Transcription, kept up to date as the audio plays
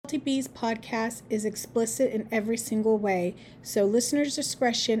Salty Bees podcast is explicit in every single way, so listeners'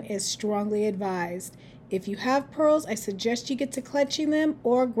 discretion is strongly advised. If you have pearls, I suggest you get to clenching them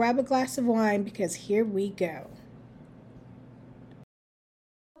or grab a glass of wine because here we go.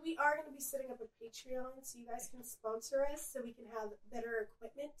 We are going to be setting up a Patreon so you guys can sponsor us so we can have better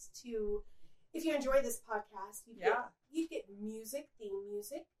equipment to, if you enjoy this podcast, you get music, theme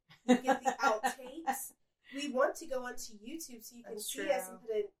music, you get the outtakes. We want to go onto YouTube so you can see us and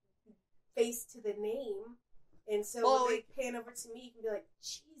put a face to the name. And so when they pan over to me, you can be like,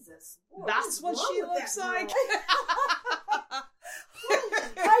 Jesus, Lord, that's what she looks like.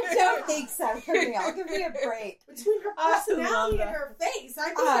 I don't think so, Camille. Give me a break. Between her personality and her face, I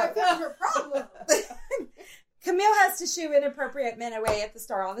think I found her problem. Camille has to shoo inappropriate men away at the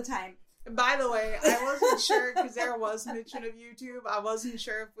store all the time. By the way, I wasn't sure because there was mention of YouTube. I wasn't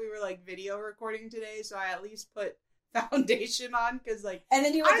sure if we were like video recording today, so I at least put foundation on because And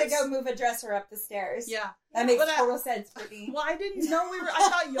then you went to go move a dresser up the stairs. Yeah, that makes total sense for me. Well, I didn't know I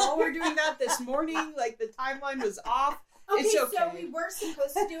thought y'all were doing that this morning. Like the timeline was off. Okay, it's okay. So we were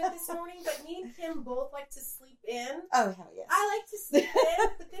supposed to do it this morning, but me and Kim both like to sleep in. Oh hell yes. I like to sleep in,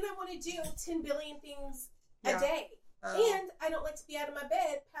 but then I want to do 10 billion things a day. And I don't like to be out of my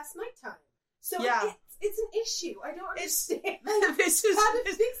bed past nighttime. So it's an issue. I don't understand how to fix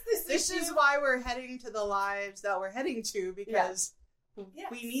this This is why we're heading to the lives that we're heading to, because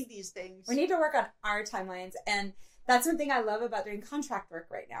we need these things. We need to work on our timelines, and that's one thing I love about doing contract work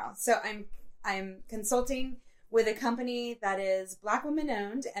right now. So I'm consulting with a company that is Black women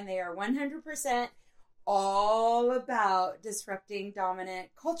owned, and they are 100% all about disrupting dominant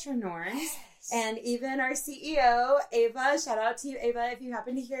culture norms. Yes. And even our CEO, Ava, shout out to you, Ava, if you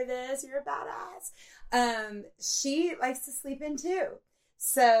happen to hear this, you're a badass. She likes to sleep in too.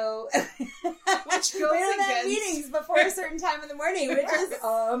 So which goes we don't have meetings before a certain time in the morning, which is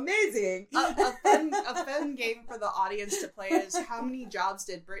amazing. A fun game for the audience to play is how many jobs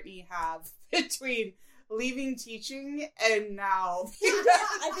did Brittany have between leaving teaching and now?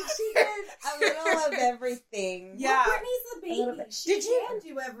 I think she did a little of everything. Yeah, well, Brittany's the baby. She can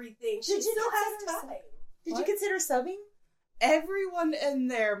do everything. She still has time. Did you consider subbing? Everyone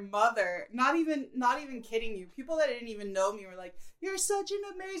and their mother, not even kidding you, people that didn't even know me were like, "You're such an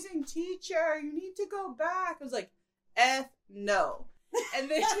amazing teacher. You need to go back." I was like, "F no."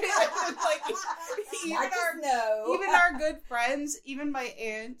 And then even our good friends, even my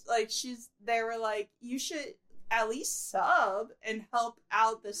aunt, they were like, you should at least sub and help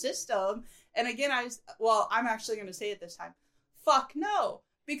out the system. And again, I'm actually going to say it this time. Fuck no.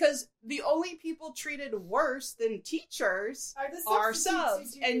 Because the only people treated worse than teachers are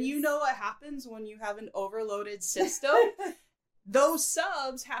subs. And you know what happens when you have an overloaded system? Those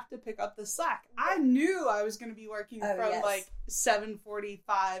subs have to pick up the slack. I knew I was going to be working from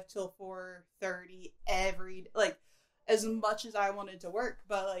 7:45 till 4:30 as much as I wanted to work.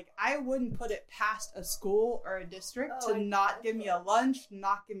 But I wouldn't put it past a school or a district to not give me a lunch,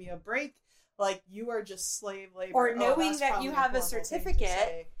 not give me a break. You are just slave labor. Or knowing that you have a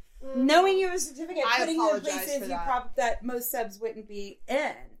certificate. Knowing you have a certificate, putting you in places that most subs wouldn't be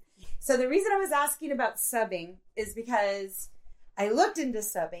in. So the reason I was asking about subbing is because I looked into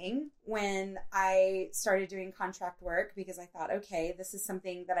subbing when I started doing contract work because I thought, okay, this is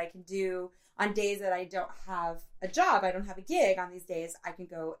something that I can do on days that I don't have a job. I don't have a gig on these days. I can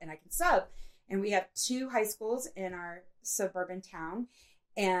go and I can sub. And we have 2 high schools in our suburban town.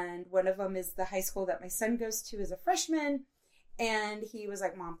 And one of them is the high school that my son goes to as a freshman. And he was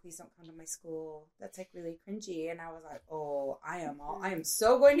like, "Mom, please don't come to my school. That's really cringy." And I was like, "Oh, I am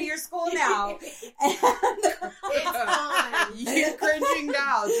so going to your school now." It's fine. You're cringing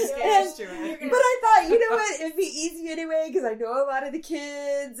now. Just get used to it. But I thought, you know what? It'd be easy anyway because I know a lot of the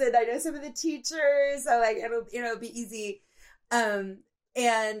kids and I know some of the teachers. So it'll be easy. And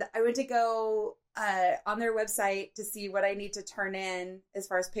I went to go on their website to see what I need to turn in as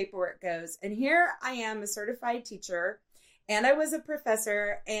far as paperwork goes. And here I am, a certified teacher. And I was a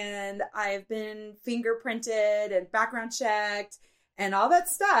professor, and I've been fingerprinted and background checked and all that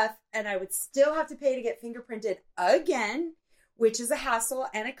stuff. And I would still have to pay to get fingerprinted again, which is a hassle,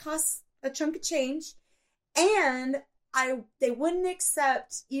 and it costs a chunk of change. And they wouldn't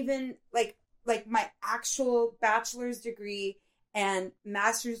accept even like my actual bachelor's degree and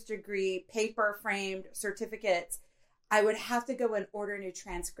master's degree paper framed certificates. I would have to go and order new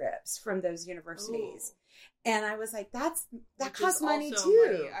transcripts from those universities. Ooh. And I was like, that costs money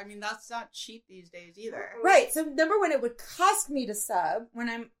too. I mean, that's not cheap these days either. Right. So number one, it would cost me to sub when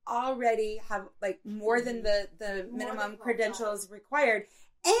I'm already have more than the minimum credentials required.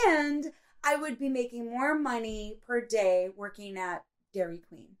 And I would be making more money per day working at Dairy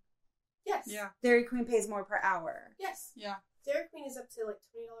Queen. Yes. Yeah. Dairy Queen pays more per hour. Yes. Yeah. Dairy Queen is up to like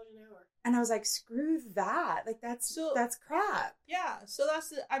 $20 an hour. And I was like, screw that. Like, that's crap. Yeah. So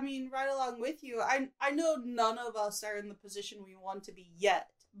that's, right along with you. I know none of us are in the position we want to be yet,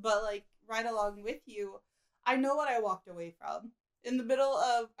 but like right along with you, I know what I walked away from in the middle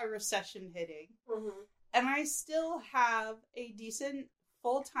of a recession hitting. Mm-hmm. And I still have a decent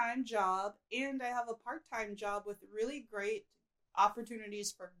full-time job, and I have a part-time job with really great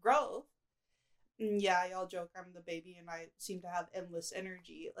opportunities for growth. And yeah, y'all joke I'm the baby and I seem to have endless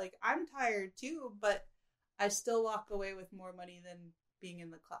energy. Like, I'm tired too, but I still walk away with more money than being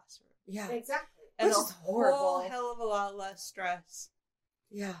in the classroom. Yeah. Exactly. And Which is horrible. whole hell of a lot less stress.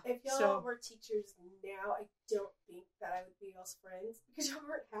 Yeah. If y'all were teachers now, I don't think that I would be y'all's friends because y'all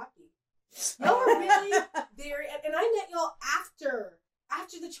weren't happy. Y'all were really very, and I met y'all after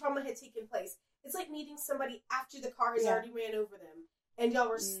the trauma had taken place. It's like meeting somebody after the car has already ran over them, and y'all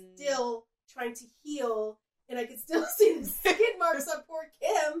were still trying to heal, and I could still see the skid marks on poor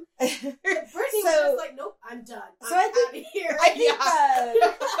Kim. And Brittany was just like, nope, I'm done. I'm out of here. I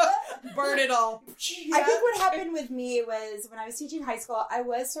think burn it all. I think what happened with me was when I was teaching high school, I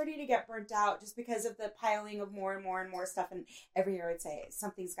was starting to get burnt out just because of the piling of more and more and more stuff. And every year I'd say,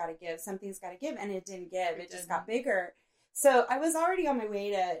 something's got to give. And it didn't give. It just got bigger. So I was already on my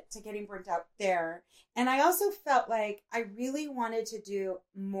way to getting burnt out there. And I also felt like I really wanted to do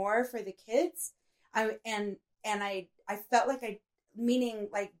more for the kids. I felt like meaning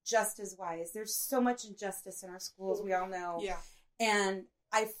like justice wise. There's so much injustice in our schools. We all know. Yeah. And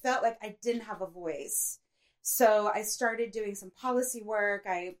I felt like I didn't have a voice. So I started doing some policy work.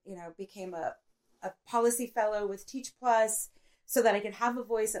 I, became a policy fellow with Teach Plus so that I could have a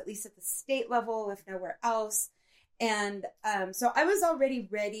voice at least at the state level, if nowhere else. And so I was already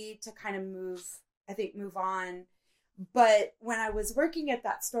ready to kind of move on. But when I was working at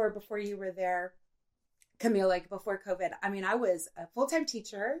that store before you were there, Camille, like before COVID, I was a full-time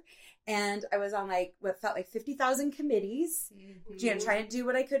teacher and I was on like what felt like 50,000 committees, trying to do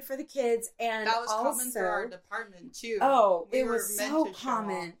what I could for the kids. And that was also, common for our department too. Oh, it was so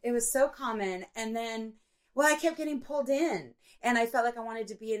common. It was so common. And then, I kept getting pulled in and I felt like I wanted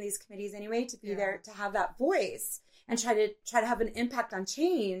to be in these committees anyway, to be there, to have that voice and try to have an impact on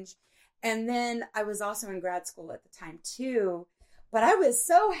change. And then I was also in grad school at the time too. But I was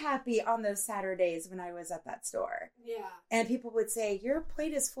so happy on those Saturdays when I was at that store. Yeah. And people would say, your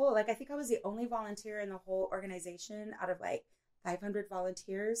plate is full. Like, I think I was the only volunteer in the whole organization out of like 500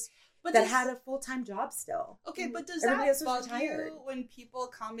 volunteers that had a full-time job still. Okay, but does that bug you when people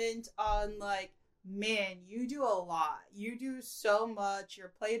comment on like, man, you do a lot. You do so much.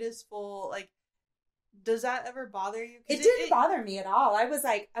 Your plate is full. Like, does that ever bother you? It didn't bother me at all. I was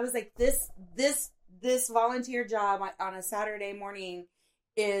like, this volunteer job on a Saturday morning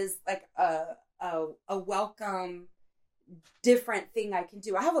is like a welcome, different thing I can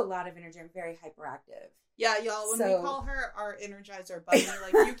do. I have a lot of energy. I'm very hyperactive. Yeah, y'all, when we call her our Energizer Bunny,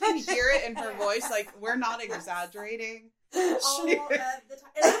 like, you can hear it in her voice. Like, we're not exaggerating. All of the time.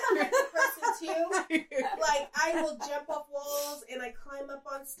 And I'm a hyper person, too. Like, I will jump off walls, and I climb up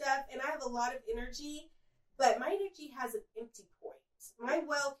on stuff, and I have a lot of energy, but my energy has an empty point. My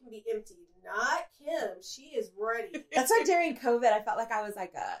well can be emptied. Not Kim. She is ready. That's why during COVID, I felt like I was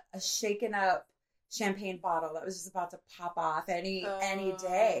like a shaken up champagne bottle that was just about to pop off any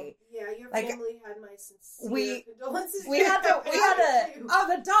day. Yeah, your family had my sincere condolences. We had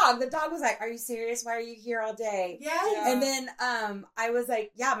the dog. The dog was like, "Are you serious? Why are you here all day?" Yeah. And then I was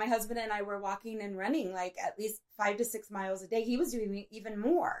like, "Yeah." My husband and I were walking and running like at least 5 to 6 miles a day. He was doing even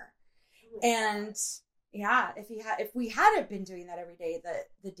more, and. Yeah, if we hadn't been doing that every day,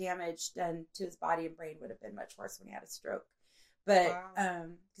 the damage done to his body and brain would have been much worse when he had a stroke. But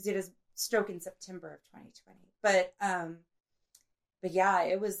because he had a stroke in September of 2020. But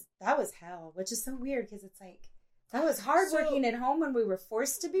yeah, that was hell, which is so weird because it's like that was hard working at home when we were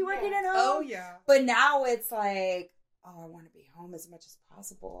forced to be working at home. Oh yeah. But now it's like, I want to be home as much as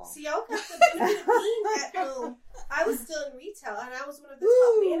possible. See, y'all got the benefit of being at home. I was still in retail and I was one of the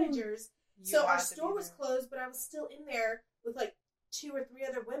top managers. So our store was closed, but I was still in there with like 2 or 3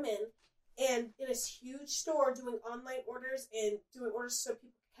 other women and in this huge store doing online orders and doing orders so people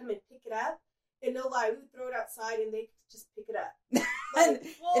could come and pick it up. And no lie, we would throw it outside and they could just pick it up. Like,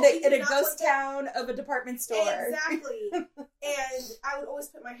 in a ghost town of a department store. Exactly. And I would always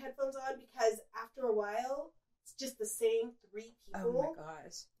put my headphones on because after a while, it's just the same 3 people. Oh my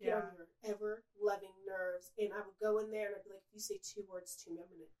gosh. Get on your ever-loving nerves. And I would go in there and I'd be like, if you say 2 words to me, I'm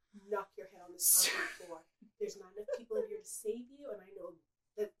going to knock your head on this concrete floor. There's not enough people in here to save you, and I know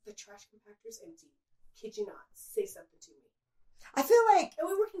that the trash compactor's empty. Kid you not. Say something to me. I feel like, and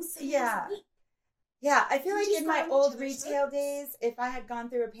we're working 6 days yeah. a week. Yeah, I feel We like just in my got each old other's retail shirts. days, if I had gone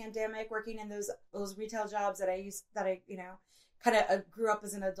through a pandemic working in those retail jobs that I kind of grew up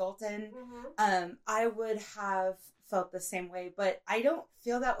as an adult in, Mm-hmm. I would have felt the same way. But I don't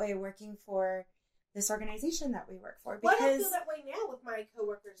feel that way working for this organization that we work for, Well, I don't because feel that way now with my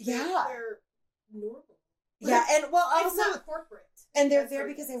coworkers. Yeah. They're normal. yeah, and well, It's also, not corporate. and they're That's there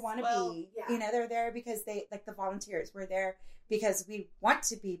what it because they is. want to Well, be. yeah. You know, they're there because they, like the volunteers, we're there because we want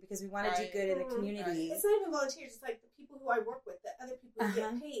to be, because we want to do Right. good in the Mhm. community. It's not even volunteers. It's like the people who I work with, the other people who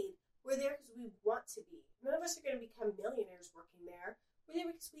Uh-huh. get paid. We're there because we want to be. None of us are going to become millionaires working there. We're there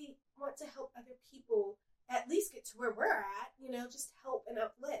because we want to help other people at least get to where we're at, just help and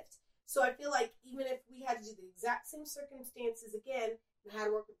uplift. So I feel like even if we had to do the exact same circumstances again and had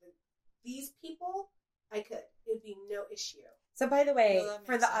to work with these people, I could. It'd be no issue. So, by the way, No, that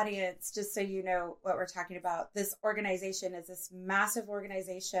for makes the sense. audience, just so you know what we're talking about, this organization is this massive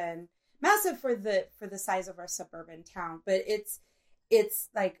organization, massive for the size of our suburban town, but it's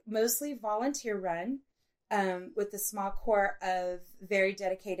like mostly volunteer run, with a small core of very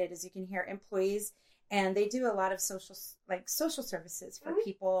dedicated, as you can hear, employees, and they do a lot of social services for Mhm.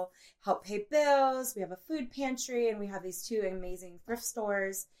 people, help pay bills. We have a food pantry, and we have these 2 amazing thrift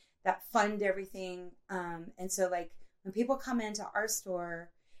stores that fund everything. And so, like, when people come into our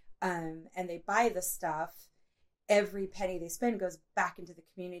store, and they buy the stuff, every penny they spend goes back into the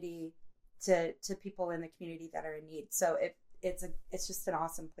community to people in the community that are in need. So it's just an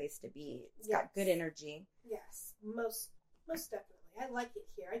awesome place to be. It's got good energy. Yes, most definitely. I like it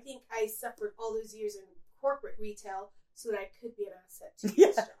here. I think I suffered all those years in corporate retail so that I could be an asset to Yeah.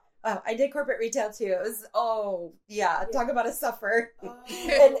 this job. Oh, I did corporate retail too. It was, talk about a suffer. Oh.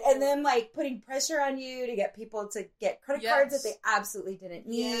 And then, like, putting pressure on you to get people to get credit cards that Yes. they absolutely didn't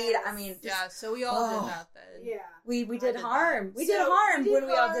need. Yes. I mean, Yeah, so we all Oh. did that then. Yeah. we I did did harm. that. We did So, harm we when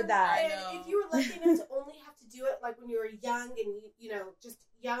we all harm, did that. I And know. if you were lucky enough to only have to do it like when you were young and just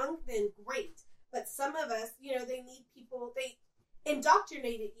young, then great. But some of us, they need people. They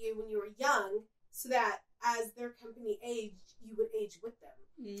indoctrinated you when you were young so that as their company aged, you would age with them.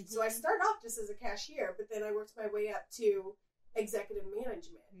 Mhm. So I started off just as a cashier, but then I worked my way up to executive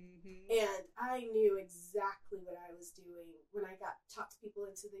management. Mhm. And I knew exactly what I was doing when I talked people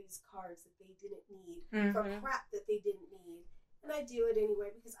into these cards that they didn't need, for Mhm. crap that they didn't need. And I do it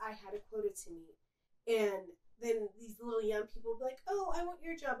anyway because I had a quota to meet. And then these little young people would be like, oh, I want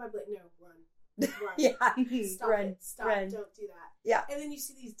your job. I'd be like, no, run. Run. Yeah. Stop Run. it. Stop. Run. Don't do that. Yeah. And then you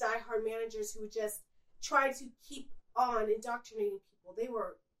see these diehard managers who would just try to keep on indoctrinating people. They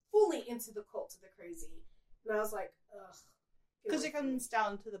were fully into the cult of the crazy. And I was like, ugh. Because it comes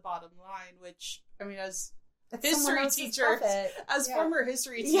down to the bottom line, which, I mean, as That's history someone else's teachers, profit. as Yeah. former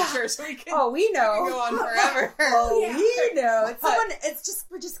history Yeah. teachers, we can, Oh, we know. we can go on forever. Oh, Yeah. we know. It's But- someone. It's just,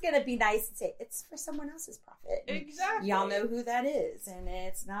 we're just gonna be nice and say it's for someone else's profit. And Exactly. y'all know who that is, and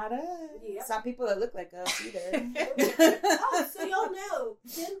it's not us. Yep. It's not people that look like us either. Oh, so y'all know,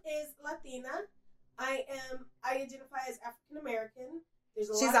 Kim is Latina. I identify as African American. There's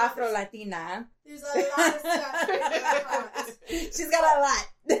a She's lot of Afro Latina. There's a lot of stuff in front. She's got a lot.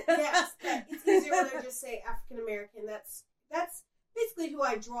 Yes, but it's easier when I just say African American. That's basically who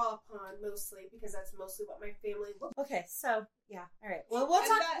I draw upon mostly because that's mostly what my family looks. Okay, so yeah, all right. Well, we'll And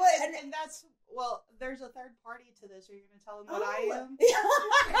talk. that- and that's, well, there's a third party to this. Are you going to tell them what I am?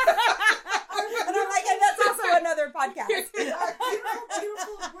 And I'm like, and that's also another podcast. Our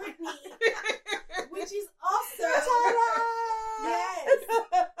beautiful Brittany, which is also yes,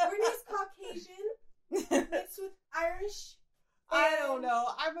 Brittany's Caucasian mixed with Irish. I don't know.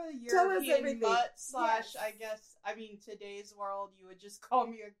 I'm a Tell us European everything. mutt slash, Yes. I guess, I mean, today's world, you would just call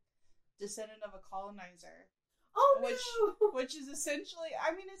me a descendant of a colonizer. Oh no! Which is essentially,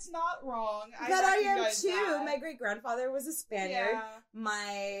 I mean, it's not wrong. But I am recognize too. that. My great grandfather was a Spaniard. Yeah.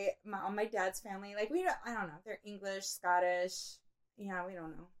 My dad's family, like, I don't know. They're English, Scottish. Yeah, we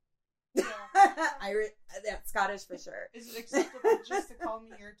don't know. Yeah. Irish, yeah, Scottish for sure. Is it acceptable just to call me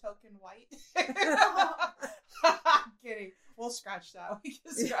your token white? I'm kidding. We'll scratch that. We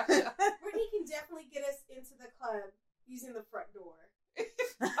can scratch that. Brittany can definitely get us into the club using the front door.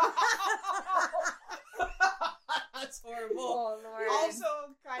 That's horrible. Oh Lord. Also,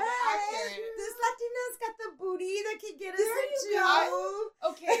 kind of accurate. This Latina's got the booty that can get us There you into. go.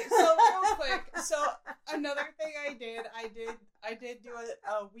 Okay, so real quick. So another thing I did do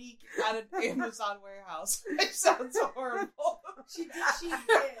a week at an Amazon warehouse, which sounds horrible. She did.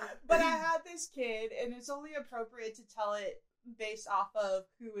 But I had this kid, and it's only appropriate to tell it based off of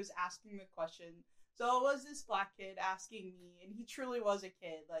who was asking the question. So it was this black kid asking me, and he truly was a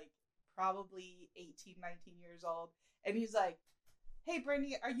kid, like probably 18, 19 years old. and he's like, "Hey,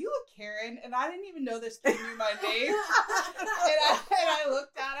 Brittany, are you a Karen?" And I didn't even know this kid knew my name. and I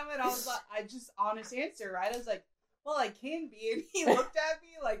looked at him, and I was like, I just honest answer, right? I was like, "Well, I can be." And he looked at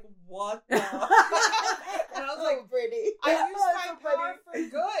me like, "What the?" And I was like, Brittany, I use my power for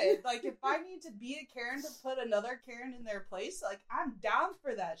good. Like, if I need to be a Karen to put another Karen in their place, like, I'm down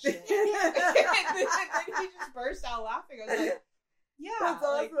for that shit. And then he just burst out laughing. I was like, yeah. That's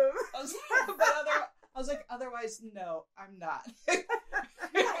like, awesome. I was like, otherwise, no, I'm not.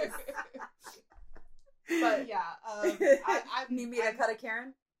 But yeah, I need me to cut a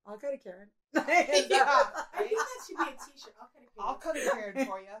Karen? I'll cut a Karen. Yeah, I think that should be a t-shirt. I'll cut a Karen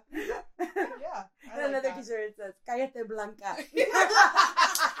for you. Yeah. And another t-shirt says, Cállate Blanca.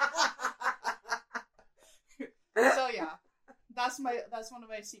 So yeah, that's one of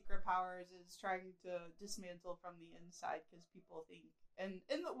my secret powers, is trying to dismantle from the inside, because people think, and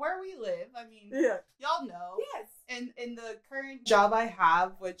where we live, I mean, y'all know. Yes. And in the current job I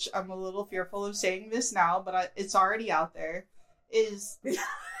have, which I'm a little fearful of saying this now, but it's already out there, is it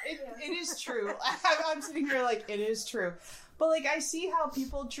is true. I'm sitting here like, it is true. But like, I see how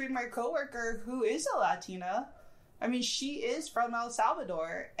people treat my coworker who is a Latina. I mean, she is from El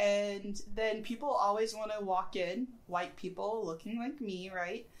Salvador, and then people always want to walk in, white people looking like me,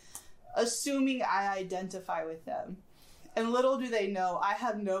 right? Assuming I identify with them. And little do they know, I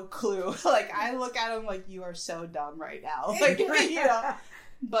have no clue. Like, I look at them like, you are so dumb right now. Like, you know.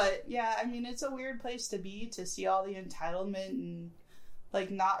 But, yeah, I mean, it's a weird place to be, to see all the entitlement and, like,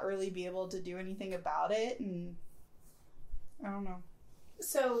 not really be able to do anything about it. And I don't know.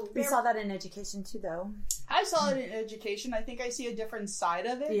 So we saw that in education too, though. I saw it in education. I think I see a different side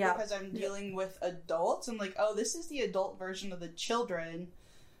of it because I'm dealing with adults. I'm like, oh, this is the adult version of the children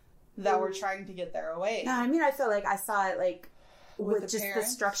that we're trying to get their way. No, I mean, I feel like I saw it like with just parents?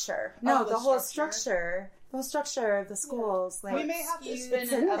 The structure. No, the whole structure. The whole structure of the schools. Like, we may have to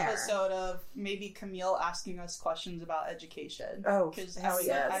spin an episode of maybe Camille asking us questions about education. Oh, because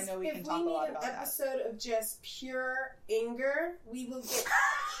I know we can talk a lot about that. If we need an episode of just pure anger, we will get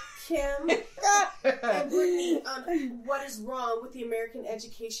Kim and Brittany on what is wrong with the American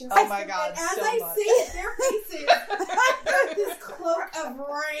education system. Oh my God! And as I say it, their faces got this cloak of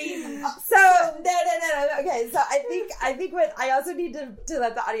rage. So no. Okay, so I think what I also need to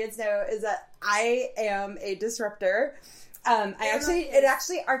let the audience know is that I am a disruptor. No, I'm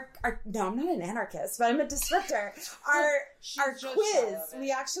not an anarchist, but I'm a disruptor. Our quiz,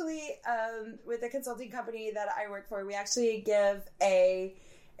 we actually, with the consulting company that I work for, we actually give a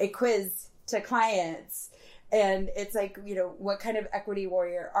quiz to clients. And it's like, you know, what kind of equity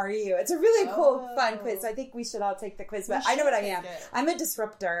warrior are you? It's a really cool, fun quiz. So I think we should all take the quiz. But I know what I am. I'm a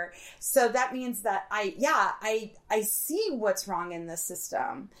disruptor. So that means that I see what's wrong in the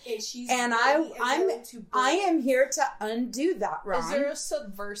system. And I am here to undo that wrong. Is there a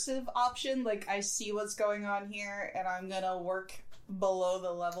subversive option? Like, I see what's going on here, and I'm going to work below the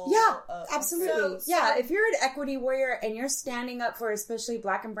level. Yeah, absolutely. If you're an equity warrior and you're standing up for especially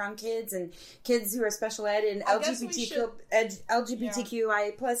Black and brown kids and kids who are special ed and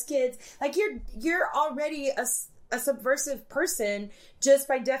LGBTQI plus kids, like you're already a subversive person just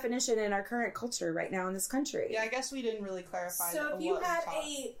by definition in our current culture right now in this country. Yeah, I guess we didn't really clarify. So if you had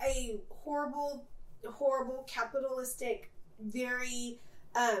a horrible capitalistic, very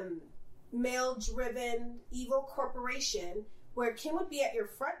male-driven, evil corporation where Kim would be at your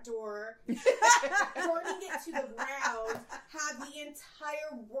front door, burning it to the ground, have the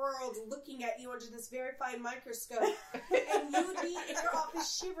entire world looking at you under this very fine microscope, and you would be in your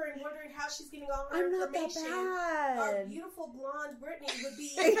office shivering, wondering how she's getting all her information. Not that bad. Our beautiful blonde Brittany would be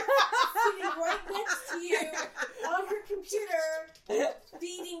sitting right next to you on her computer,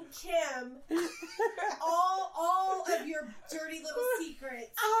 feeding Kim all of your dirty little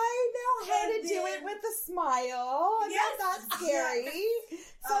secrets. I know how to do it with a smile. Yes, that's scary.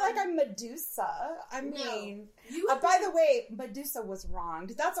 So like I'm Medusa. I mean, by the way, Medusa was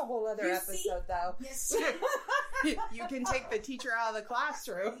wronged. That's a whole other episode, though. Yes. You can take the teacher out of the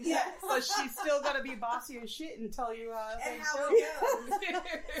classroom. Yes. But she's still gonna be bossy as shit and tell you how it goes.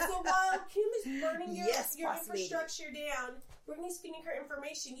 So while Kim is burning your infrastructure down, Brittany's feeding her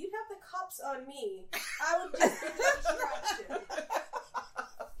information, you'd have the cops on me. I would just be the distraction.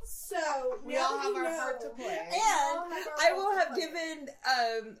 So we all have our part to play. And I will have given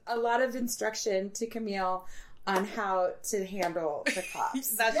a lot of instruction to Camille on how to handle the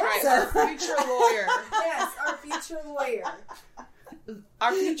cops. That's right. Our future lawyer. Yes, our future lawyer.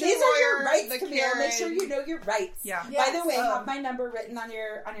 Our future These lawyer, are your rights, the Camille. Karen. Make sure you know your rights. Yeah. Yes. By the way, have my number written on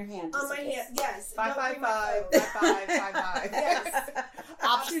your hand. On my hand, yes. 555. Yes.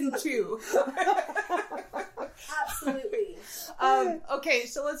 Option 2. Absolutely. Okay,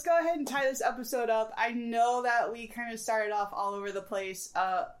 so let's go ahead and tie this episode up. I know that we kind of started off all over the place.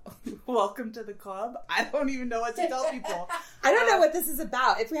 Welcome to the club. I don't even know what to tell people. I don't know what this is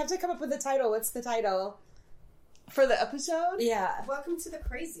about. If we have to come up with a title, what's the title? For the episode? Yeah. Welcome to the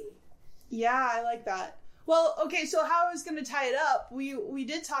crazy. Yeah, I like that. Well, okay, so how I was going to tie it up, we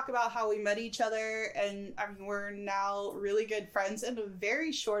did talk about how we met each other, and I mean, we're now really good friends in a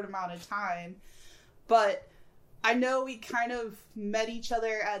very short amount of time. But I know we kind of met each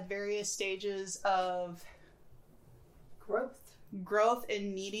other at various stages of growth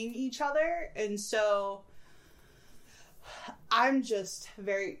and meeting each other. And so I'm just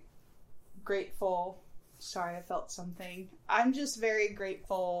very grateful. Sorry, I felt something. I'm just very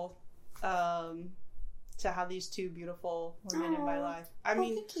grateful to have these two beautiful women in my life. I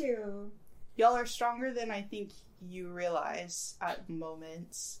mean, thank you. Y'all are stronger than I think you realize at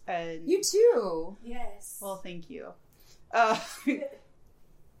moments. And you too. Yes. Well, thank you. Thank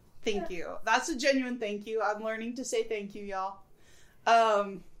you. That's a genuine thank you. I'm learning to say thank you, y'all.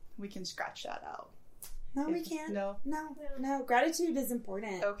 We can scratch that out. No, we can't. No. Gratitude is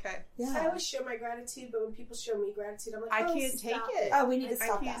important. Okay. Yeah. I always show my gratitude, but when people show me gratitude, I'm like, I can't take it. Oh, we need to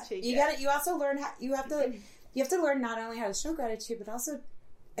stop that. You got it. You also learn how. You have to learn not only how to show gratitude, but also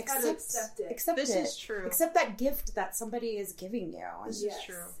accept it. This is true. Accept that gift that somebody is giving you. This is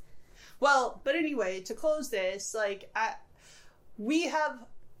true. Well, but anyway, to close this, we have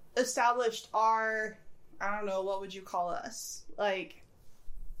established our, I don't know, what would you call us?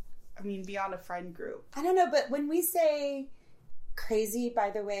 Beyond a friend group. I don't know, but when we say crazy,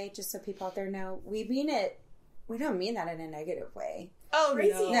 by the way, just so people out there know, we mean it, we don't mean that in a negative way. Oh,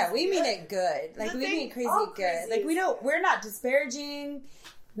 crazy. No, we mean it good. We mean crazy good. We're not disparaging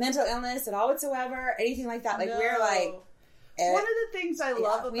mental illness at all whatsoever, anything like that. No. We're like... One of the things I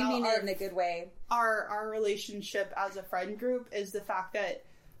love about we mean it in a good way. Our relationship as a friend group is the fact that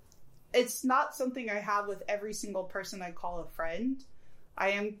it's not something I have with every single person I call a friend.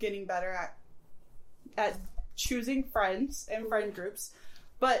 I am getting better at choosing friends and friend groups,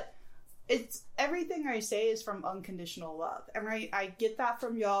 but it's everything I say is from unconditional love. And I get that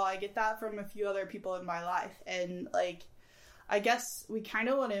from y'all. I get that from a few other people in my life. And I guess we kind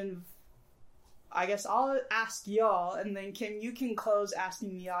of want to, I guess I'll ask y'all, and then Kim, you can close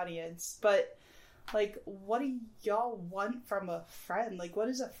asking the audience. But what do y'all want from a friend? What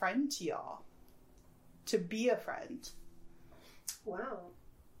is a friend to y'all? To be a friend. Wow.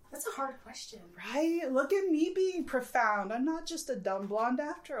 That's a hard question. Right? Look at me being profound. I'm not just a dumb blonde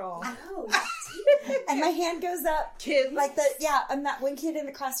after all. I know. And my hand goes up. Kim. I'm that one kid in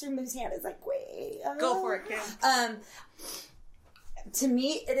the classroom whose hand is way up. Go for it, Kim. To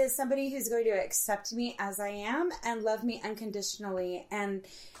me, it is somebody who's going to accept me as I am and love me unconditionally. And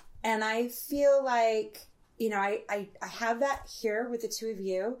I feel like, I have that here with the two of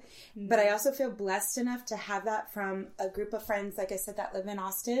you, but I also feel blessed enough to have that from a group of friends, like I said, that live in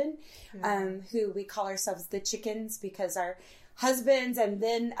Austin, who we call ourselves the chickens because our husbands and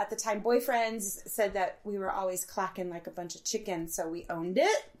then at the time boyfriends said that we were always clacking like a bunch of chickens, so we owned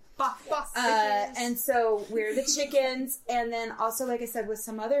it. And so we're the chickens. And then also, like I said, with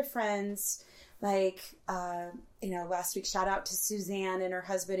some other friends, last week, shout out to Suzanne and her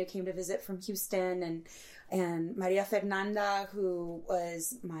husband who came to visit from Houston, and Maria Fernanda, who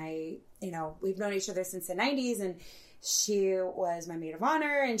was we've known each other since the 90s, and she was my maid of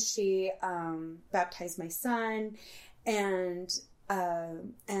honor, and she baptized my son, and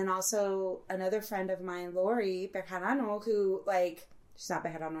also another friend of mine, Lori Bejarano, who she's not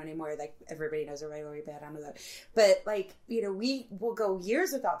Bejarano anymore. Everybody knows her by Lori Bejarano, though. But we will go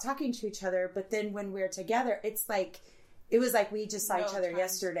years without talking to each other. But then when we're together, it's it was we just saw each other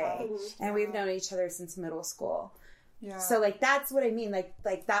yesterday, and we've known each other since middle school. Yeah. So that's what I mean.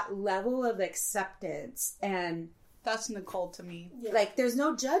 That level of acceptance, and that's Nicole to me. Yeah. There's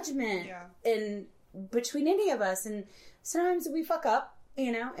no judgment in between any of us, and sometimes we fuck up,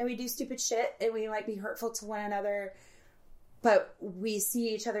 and we do stupid shit, and we might be hurtful to one another. But we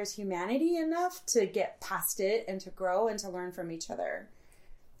see each other's humanity enough to get past it and to grow and to learn from each other.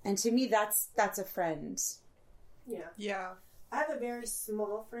 And to me, that's a friend. Yeah. Yeah. I have a very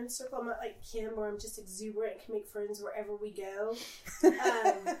small friend circle. I'm not like Kim, where I'm just exuberant and can make friends wherever we go.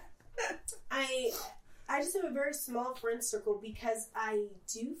 I just have a very small friend circle because I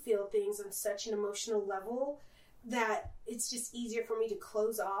do feel things on such an emotional level that it's just easier for me to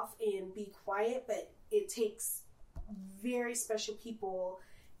close off and be quiet. But it takes very special people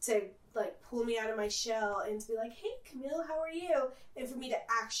to pull me out of my shell and to be like, hey Camille, how are you? And for me to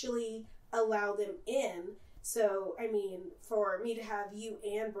actually allow them in. So, I mean, for me to have you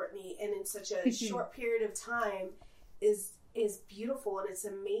and Brittany, and in such a short period of time, is beautiful, and it's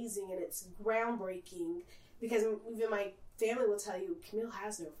amazing, and it's groundbreaking. Because even my family will tell you, Camille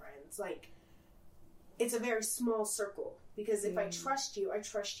has no friends. Like, it's a very small circle. Because if I trust you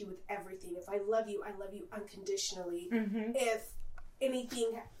with everything. If I love you unconditionally. Mm-hmm.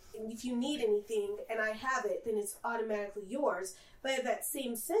 If you need anything and I have it, then it's automatically yours. But in that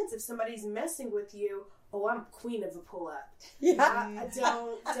same sense, if somebody's messing with you, I'm queen of the pull-up. Yeah.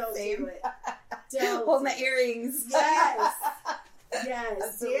 Don't do it. Don't. Hold my earrings. Yes.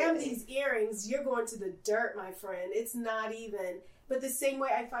 Yes. Damn these earrings. You're going to the dirt, my friend. It's not even. But the same way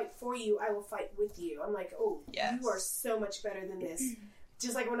I fight for you, I will fight with you. I'm like, you are so much better than this.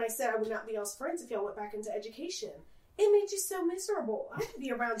 Just like when I said I would not be y'all's friends if y'all went back into education. It made you so miserable. I wouldn't be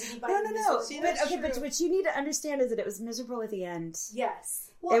around anybody. No. But what you need to understand is that it was miserable at the end. Yes.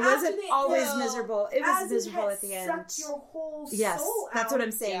 Well, it wasn't always miserable. It was miserable at the end. Sucked your whole soul yes, that's out. what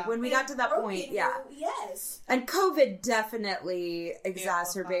I'm saying. Yeah. When we got to that point, Yes. And COVID definitely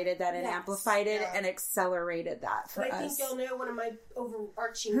exacerbated that and amplified it and accelerated that for us. But I think y'all know one of my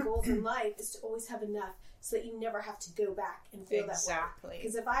overarching goals in life is to always have enough so that you never have to go back and feel that way.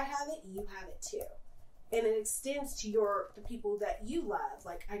 Because if I have it, you have it too. And it extends to the people that you love.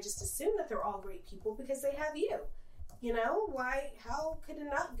 Like, I just assume that they're all great people because they have you. You know, how could a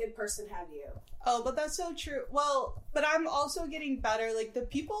not good person have you? Oh, but that's so true. Well, but I'm also getting better. Like, the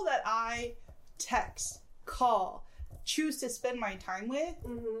people that I text, call, choose to spend my time with,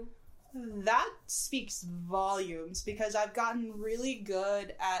 that speaks volumes because I've gotten really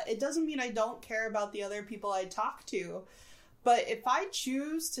good at, it doesn't mean I don't care about the other people I talk to, but if I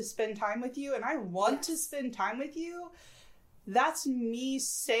choose to spend time with you and I want to spend time with you, that's me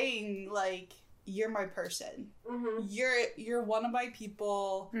saying, like, you're my person. Mm-hmm. You're one of my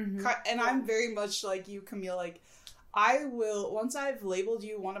people. Mm-hmm. And I'm very much like you, Camille. Like, I will, once I've labeled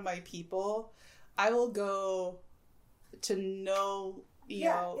you one of my people, I will go to no, you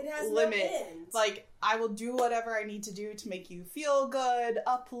know, limit. No like, I will do whatever I need to do to make you feel good,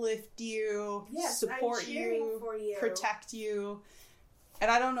 uplift you, support you, for you, protect you.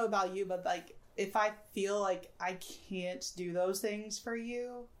 And I don't know about you, but, like, if I feel like I can't do those things for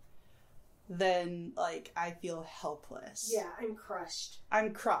you, then, like, I feel helpless. Yeah, I'm crushed.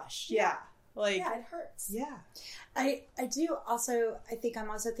 Yeah. Like, yeah, it hurts. Yeah. I do also, I think I'm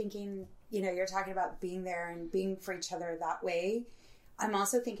also thinking, you know, you're talking about being there and being for each other that way. I'm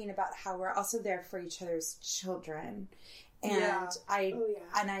also thinking about how we're also there for each other's children. And I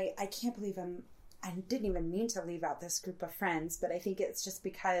can't believe I didn't even mean to leave out this group of friends, but I think it's just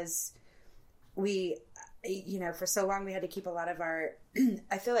because we, you know, for so long we had to keep a lot of our,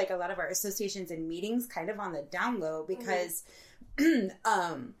 I feel like a lot of our associations and meetings kind of on the down low because it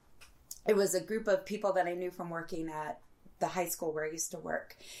was a group of people that I knew from working at the high school where I used to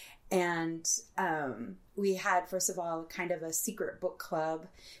work. And we had, first of all, kind of a secret book club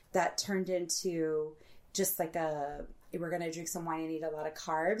that turned into just like we're going to drink some wine and eat a lot of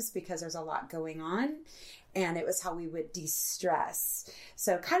carbs because there's a lot going on. And it was how we would de-stress.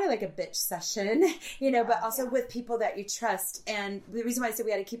 So kind of like a bitch session, you know, but also with people that you trust. And the reason why I said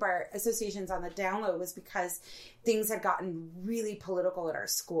we had to keep our associations on the down low was because things had gotten really political at our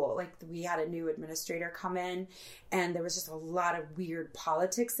school. Like, we had a new administrator come in and there was just a lot of weird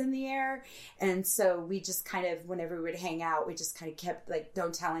politics in the air. And so we just kind of, whenever we would hang out, we just kind of kept like,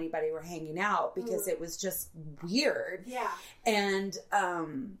 don't tell anybody we're hanging out because it was just weird. Yeah.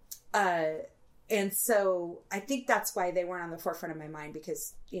 And so I think that's why they weren't on the forefront of my mind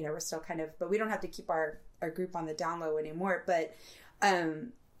because, you know, we're still kind of, but we don't have to keep our group on the down low anymore. But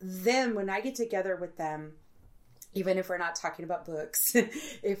then when I get together with them, even if we're not talking about books,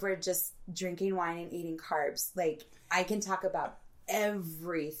 if we're just drinking wine and eating carbs, like, I can talk about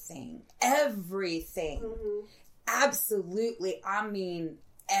everything. Mm-hmm. Absolutely. I mean,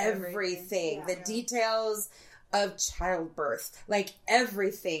 everything. Yeah. The details of childbirth, like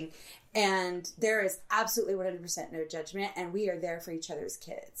everything. And there is absolutely 100% no judgment, and we are there for each other's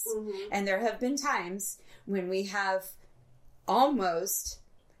kids. Mm-hmm. And there have been times when we have almost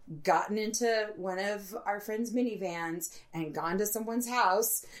gotten into one of our friends' minivans and gone to someone's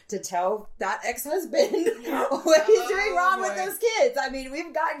house to tell that ex-husband what he's doing wrong with those kids. I mean,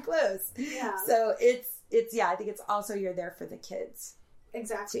 we've gotten close. Yeah. So it's I think it's also you're there for the kids.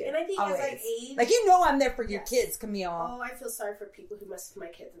 Exactly. Too. And I think always. As I age... Like, you know I'm there for your kids, Camille. Oh, I feel sorry for people who mess with my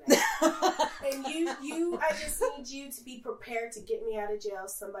kids now. And I just need you to be prepared to get me out of jail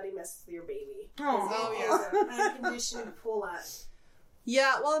if somebody messes with your baby. Oh, yeah. Unconditioned pull up.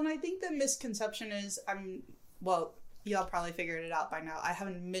 Yeah, well, and I think the misconception is, y'all probably figured it out by now. I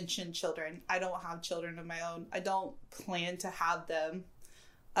haven't mentioned children. I don't have children of my own. I don't plan to have them,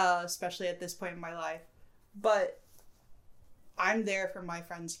 especially at this point in my life. But I'm there for my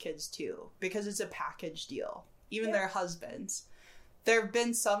friends' kids too, because it's a package deal. Even their husbands. There have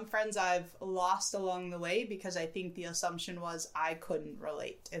been some friends I've lost along the way because I think the assumption was I couldn't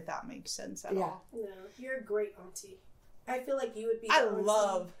relate, if that makes sense at all. No, you're a great auntie. I feel like you would be the I auntie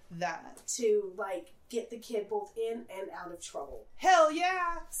love that. to, like, get the kid both in and out of trouble. Hell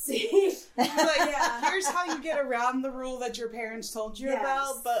yeah! See? Like, here's how you get around the rule that your parents told you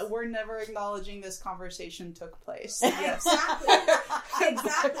about, but we're never acknowledging this conversation took place. Yes.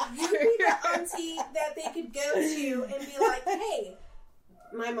 Exactly. You'd be the auntie that they could go to and be like, hey,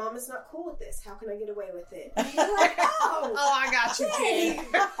 my mom is not cool with this. How can I get away with it? And you're like, oh, I got you, hey, Katie.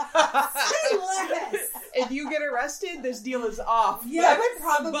 say less. If you get arrested, this deal is off. Yeah, that would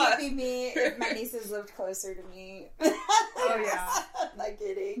probably be me if my nieces lived closer to me. Oh, yeah. Not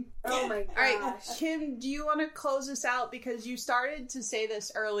kidding. Oh, my gosh. All right, Kim, do you want to close us out? Because you started to say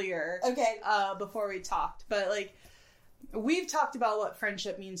this earlier. Okay. Before we talked. But, like, we've talked about what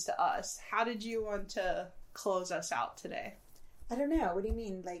friendship means to us. How did you want to close us out today? I don't know. What do you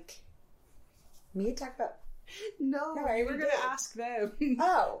mean? Like, me talk about... No, I we're going to ask them.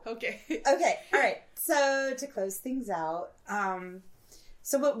 Oh. Okay. Okay. All right. So to close things out,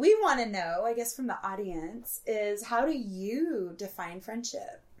 so what we want to know, I guess, from the audience is, how do you define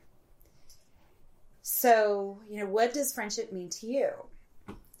friendship? So, what does friendship mean to you?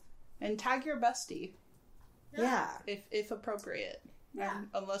 And tag your bestie. Yeah. If appropriate. Yeah.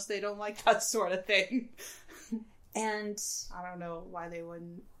 Unless they don't like that sort of thing. And I don't know why they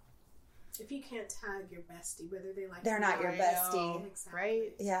wouldn't. If you can't tag your bestie, whether they like they're not your bestie, exactly.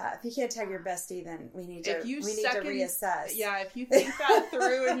 Right? Yeah, if you can't tag your bestie, then we need to second, reassess. Yeah, if you think that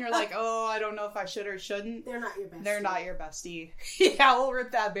through and you're like, oh, I don't know if I should or shouldn't, they're not your bestie. They're not your bestie. Yeah, we'll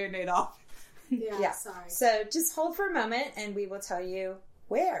rip that Band-Aid off. Yeah, sorry. So just hold for a moment and we will tell you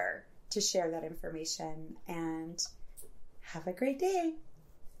where to share that information, and have a great day.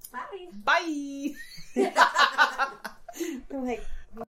 Bye. Bye. I'm like,